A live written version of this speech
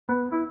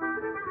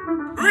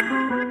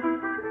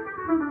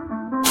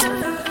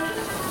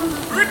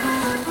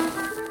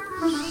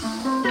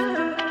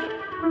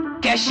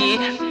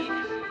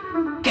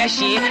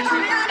Cash it.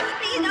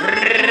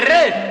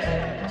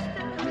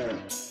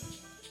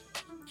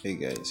 Hey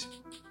guys,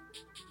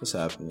 what's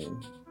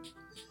happening?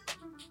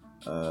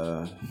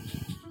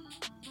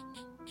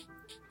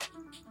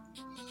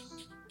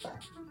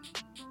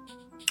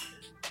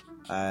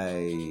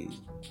 I,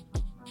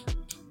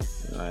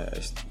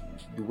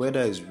 the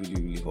weather is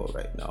really hot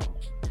right now.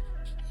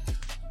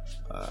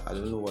 I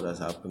don't know what has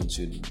happened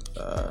to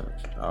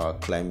our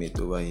climate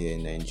over here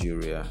in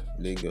Nigeria,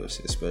 Lagos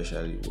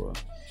especially. Well,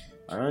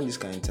 around this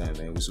kind of time,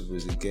 we're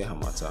supposed to get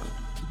Hamatan.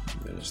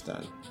 You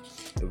understand?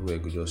 Everywhere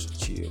go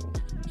just chill,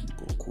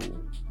 go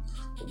cool.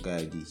 But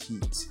guy, the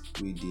heat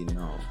we did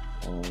now,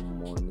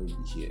 more no be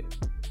here.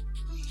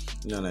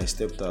 And I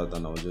stepped out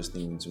and I was just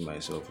thinking to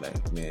myself,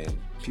 like, man,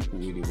 people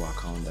really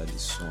walk under the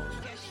sun,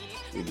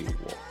 really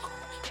walk.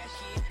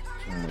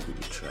 I'm not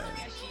really try.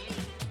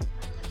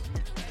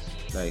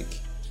 Like,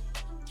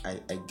 I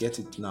get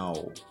it now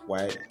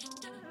why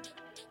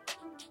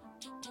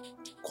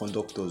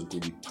conductors go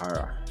the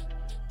para.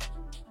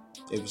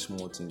 Every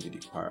small thing go the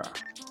para.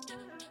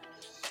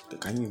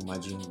 Can you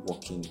imagine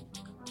walking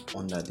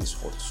under this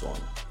hot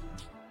sun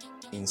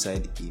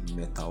inside a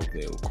metal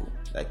vehicle?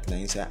 Like now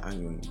inside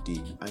and you're in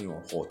day and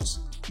you're hot.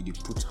 You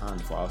put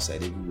hand for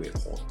outside everywhere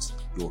hot.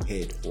 Your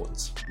head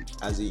hot.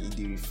 As it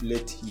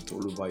reflect heat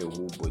all over your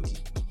whole body.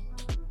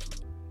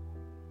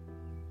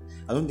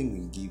 I don't think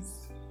we give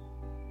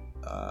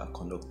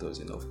conductors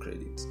enough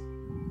credit.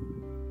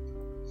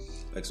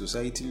 Like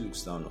society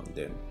looks down on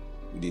them.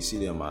 They see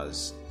them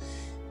as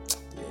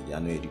they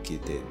are not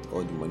educated.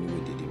 All the money they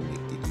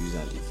make, they use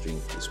and they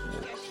drink, they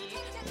smoke.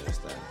 You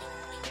understand?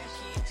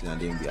 So now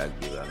they be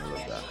arguing and all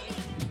of that.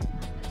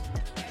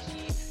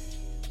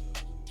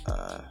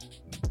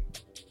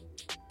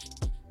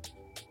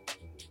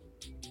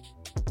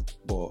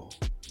 But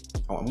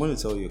I'm going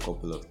to tell you a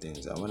couple of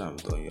things, and when I'm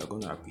done, you're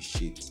going to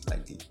appreciate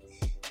like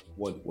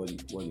what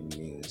it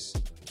means,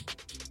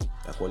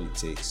 like what it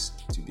takes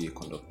to be a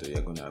conductor.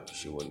 You're going to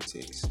appreciate what it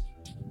takes.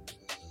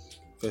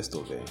 First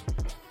of all,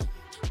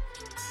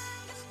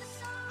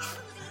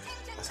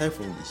 aside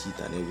from the heat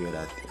and every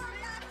other thing,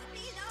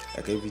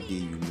 like every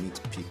day you meet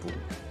people,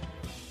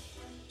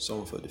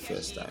 some for the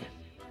first time,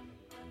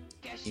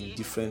 in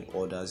different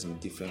orders, in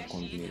different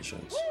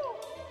combinations,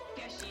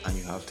 and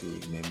you have to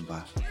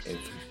remember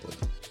everybody.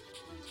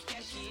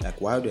 Like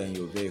while they're in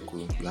your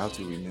vehicle, you have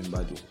to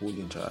remember the whole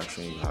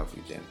interaction you have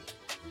with them,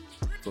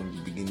 from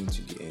the beginning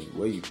to the end,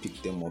 where you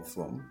pick them up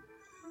from,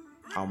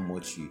 how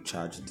much you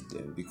charged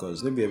them,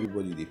 because maybe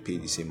everybody they pay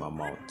the same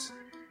amount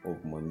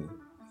of money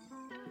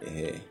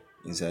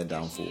inside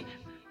Downfall.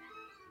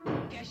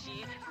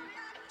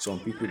 Some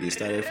people they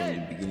started from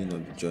the beginning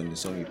of the journey,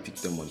 some you pick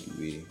them on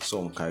the way,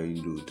 some carry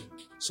load,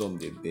 some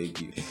they beg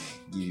you,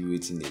 give you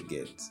waiting they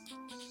get.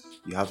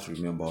 You have to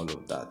remember all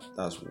of that.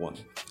 That's one.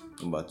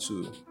 Number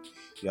two,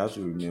 you have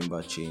to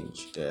remember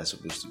change that you're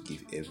supposed to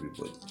give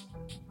everybody.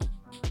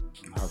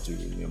 You have to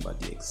remember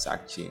the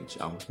exact change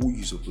and who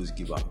you're supposed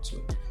to give out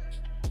to.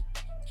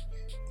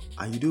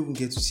 And you don't even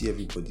get to see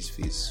everybody's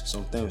face.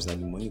 Sometimes now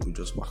the money could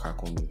just waka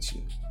come with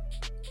you.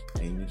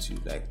 And you need to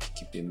like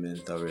keep a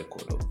mental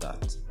record of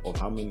that. Of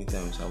how many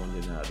times I wonder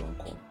I don't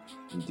come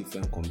in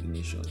different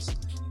combinations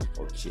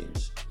of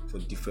change for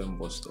different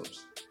bus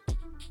stops.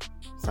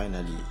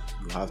 Finally,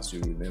 you have to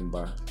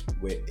remember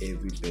where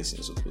every person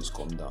is supposed to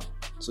come down,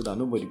 so that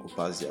nobody could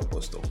pass their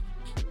bus stop.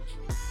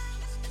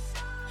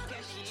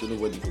 So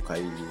nobody could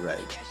carry you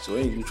right. So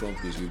when you reach one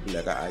place, you'll be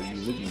like, you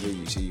look here,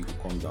 you say you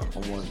could come down.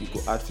 You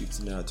could add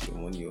 15 naira to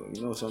your money,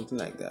 or something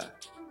like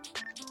that.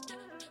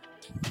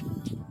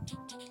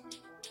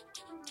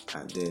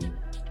 And then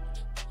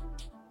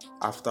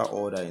after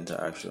all that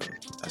interaction,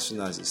 as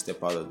soon as you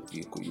step out of the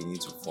vehicle, you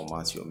need to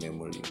format your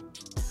memory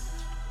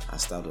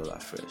and start all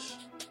afresh.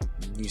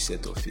 New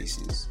set of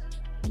faces,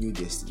 new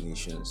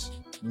destinations,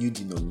 new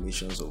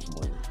denominations of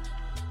money.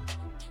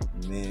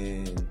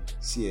 Man,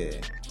 see,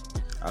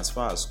 as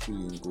far as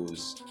schooling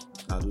goes,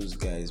 now those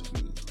guys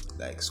be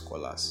like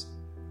scholars.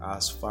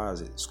 As far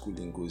as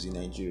schooling goes in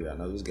Nigeria,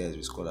 now those guys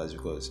be scholars,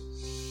 because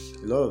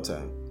a lot of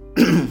time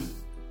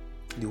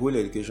the whole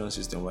education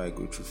system where I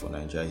go through for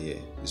Nigeria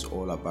here is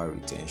all about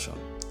retention.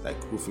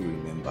 Like who will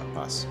remember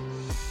pass.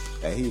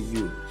 Like, hey,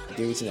 you get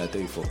everything I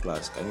tell you for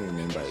class, can you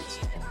remember it?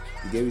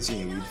 You get everything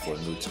you read for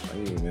notes,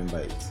 can you remember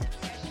it?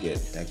 Yeah,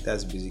 like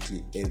that's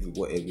basically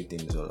what everything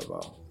is all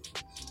about.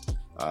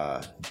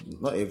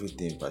 Not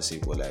everything per se,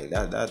 but like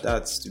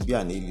that's to be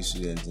an A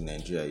student in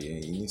Nigeria,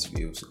 you need to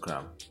be able to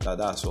cram.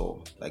 That's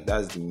all. Like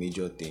that's the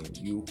major thing.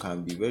 You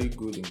can be very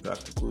good in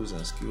practicals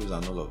and skills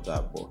and all of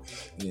that, but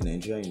in a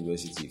Nigerian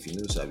university, if you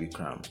know sabi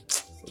cram,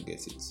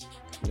 forget it.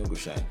 You no go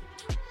shine.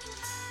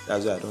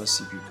 That's why I don't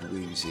see people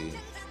where you say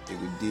they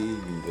go day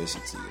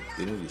university,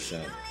 they know they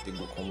shine, they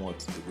go come out,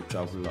 they go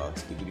travel out,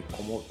 they go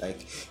come out.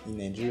 Like in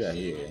Nigeria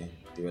here,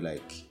 they were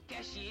like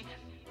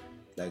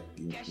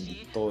in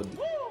the third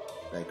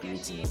like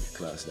rating of the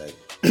class, like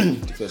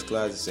the first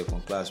class, the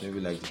second class, maybe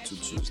like the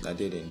 2-2s. Now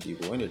they then give.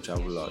 But when they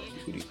travel out,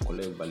 you could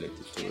collect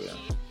valedictorian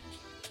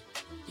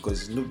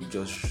because it's not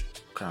just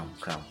cram.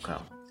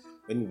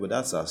 Anyway,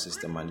 that's our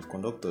system. And if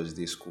conductors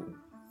they school,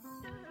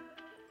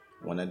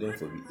 one of them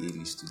for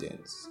the A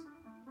students,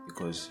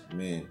 because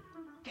man.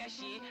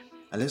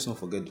 And let's not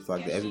forget the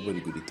fact that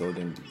everybody could tell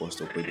them the bus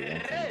stop where they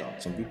won't come down.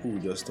 Some people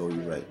will just tell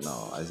you right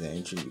now as they're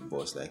entering the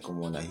bus, like,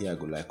 come on, I hear I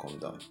go like come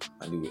down.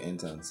 And they will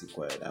enter and sit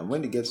quiet. And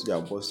when they get to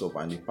their bus stop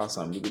and they pass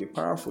them, they will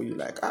para for you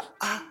like,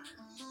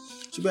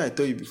 should I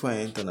tell you before I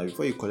enter now,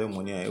 before you collect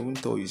money, I even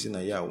tell you, say,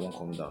 yeah, I won't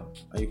come down.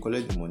 And you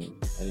collect the money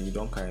and you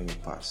don't carry me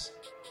pass.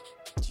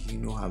 Do you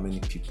know how many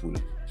people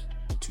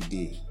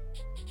today,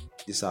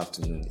 this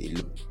afternoon,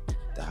 alone,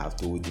 that have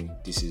told him,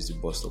 this is the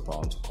bus stop I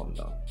want to come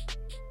down?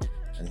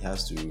 And he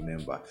has to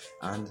remember.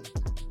 And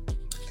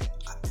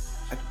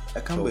I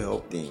can't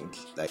help think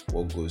like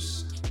what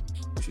goes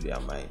through their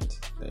mind.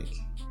 Like,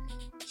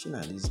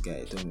 this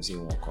guy told me say he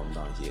won't come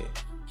down here.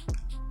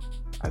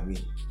 I mean,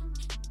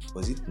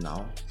 was it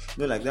now?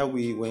 Like that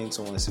way when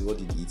someone says what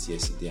did you eat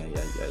yesterday and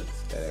you're like,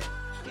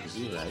 was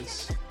it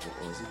rice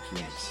or was it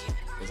beans?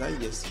 Was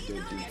that yesterday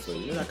or day before?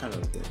 That kind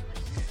of thing.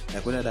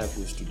 Like whether that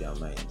goes through their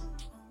mind.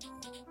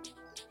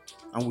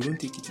 And we don't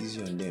take it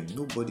easy on them.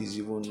 Nobody's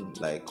even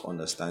like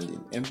understanding.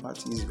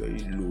 Empathy is very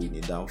low in a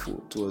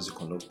downfall towards the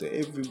conductor.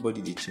 Everybody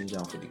they change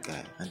down for the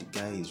guy, and the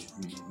guy is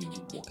really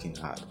working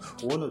hard.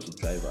 One of the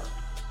driver,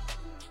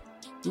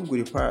 you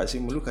go to para say,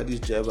 look at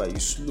this driver,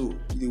 he's slow.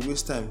 They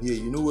waste time here.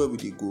 You know where would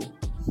they go?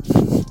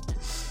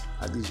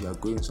 At least you are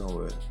going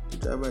somewhere. The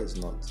driver is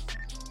not.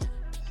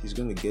 He's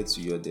going to get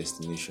to your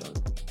destination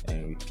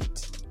and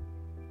repeat.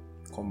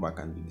 Come back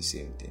and do the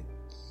same thing.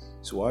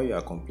 So while you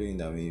are complaining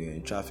that when you're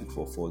in traffic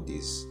for 4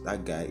 days,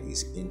 that guy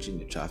is entering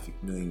the traffic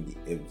knowingly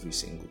every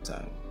single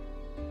time.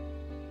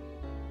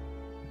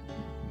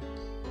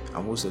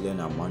 And most of them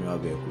are manual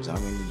vehicles. How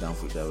many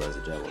downfall drivers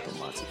drive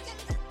automatic?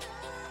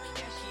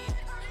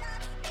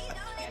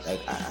 Like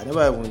I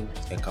never even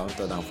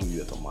encountered downfall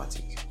with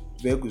automatic.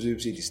 Vehicles will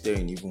say the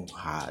steering even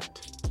hard.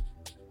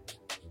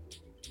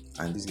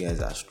 And these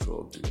guys are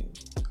struggling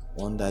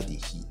under the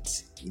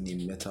heat in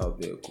a metal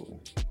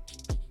vehicle.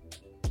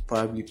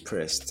 Probably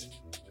pressed,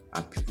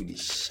 and people they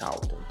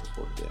shout on top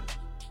of them.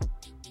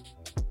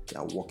 They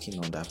are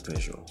working under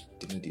pressure.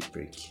 They know they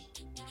break.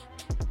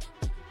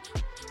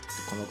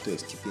 The conductor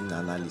is keeping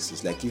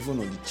analysis. Like even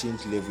on the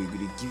change level,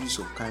 they give you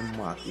some kind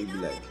mark. They be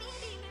like,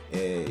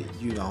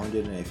 you know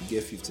 100 naira. If you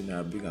get 15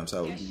 naira, bring them, so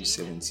I will give you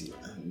 70.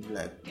 And you're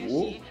like,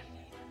 whoa.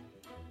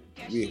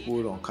 Wait,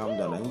 hold on, calm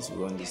down. I need to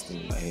run this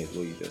thing in my head.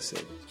 What you just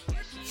said.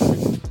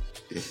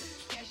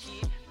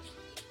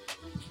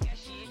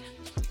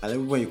 And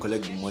every when you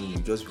collect the money, you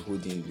just be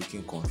holding,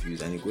 looking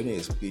confused, and you go there and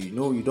explain.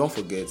 You don't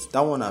forget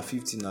that one at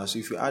 50 now. So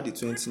if you add the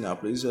 20 now,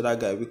 plus this other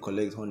guy will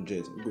collect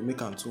 100, you go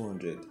make him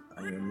 200,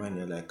 and your mind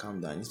you're like,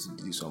 calm down, I need to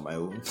do this on my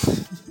own.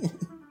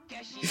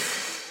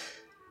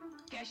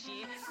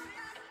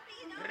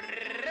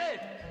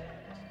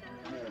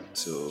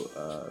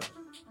 So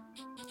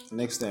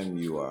next time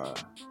you are,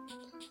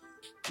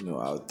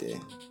 out there,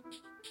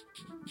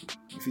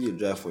 if you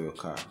drive for your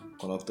car,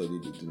 conductor they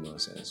do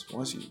nonsense.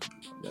 Once you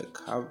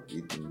have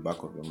it in the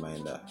back of your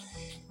mind that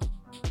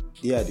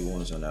they are the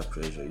ones under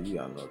pressure, you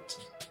are not.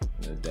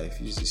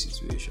 Diffuse the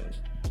situation.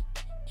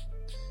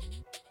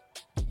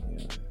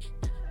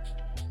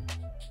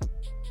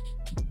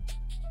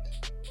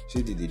 So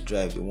they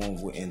drive, they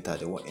won't enter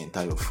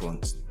your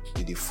front.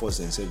 They force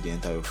themselves to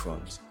enter your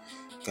front.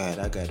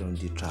 That guy don't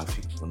do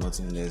traffic for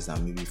nothing less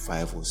than maybe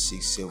 5 or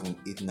 6, 7,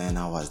 8, 9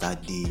 hours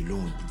that day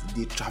alone.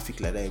 They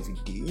traffic like that every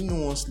day. He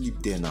don't want to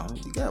sleep there now.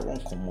 The guy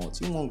won't come out.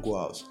 He won't go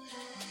out.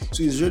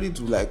 So he's ready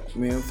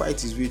to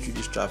fight his way through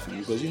this traffic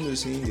because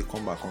saying they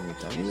come back home with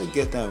time.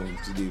 Get time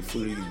to they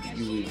follow you.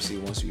 You will say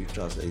once you reach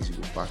traffic, you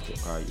go park your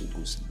car, you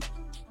go sleep.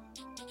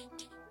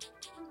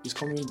 He's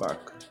coming back.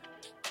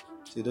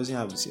 So he doesn't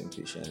have the same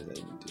patience that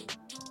you do.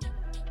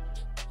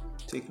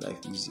 Take life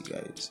easy,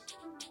 guys.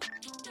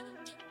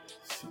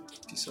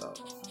 Peace out.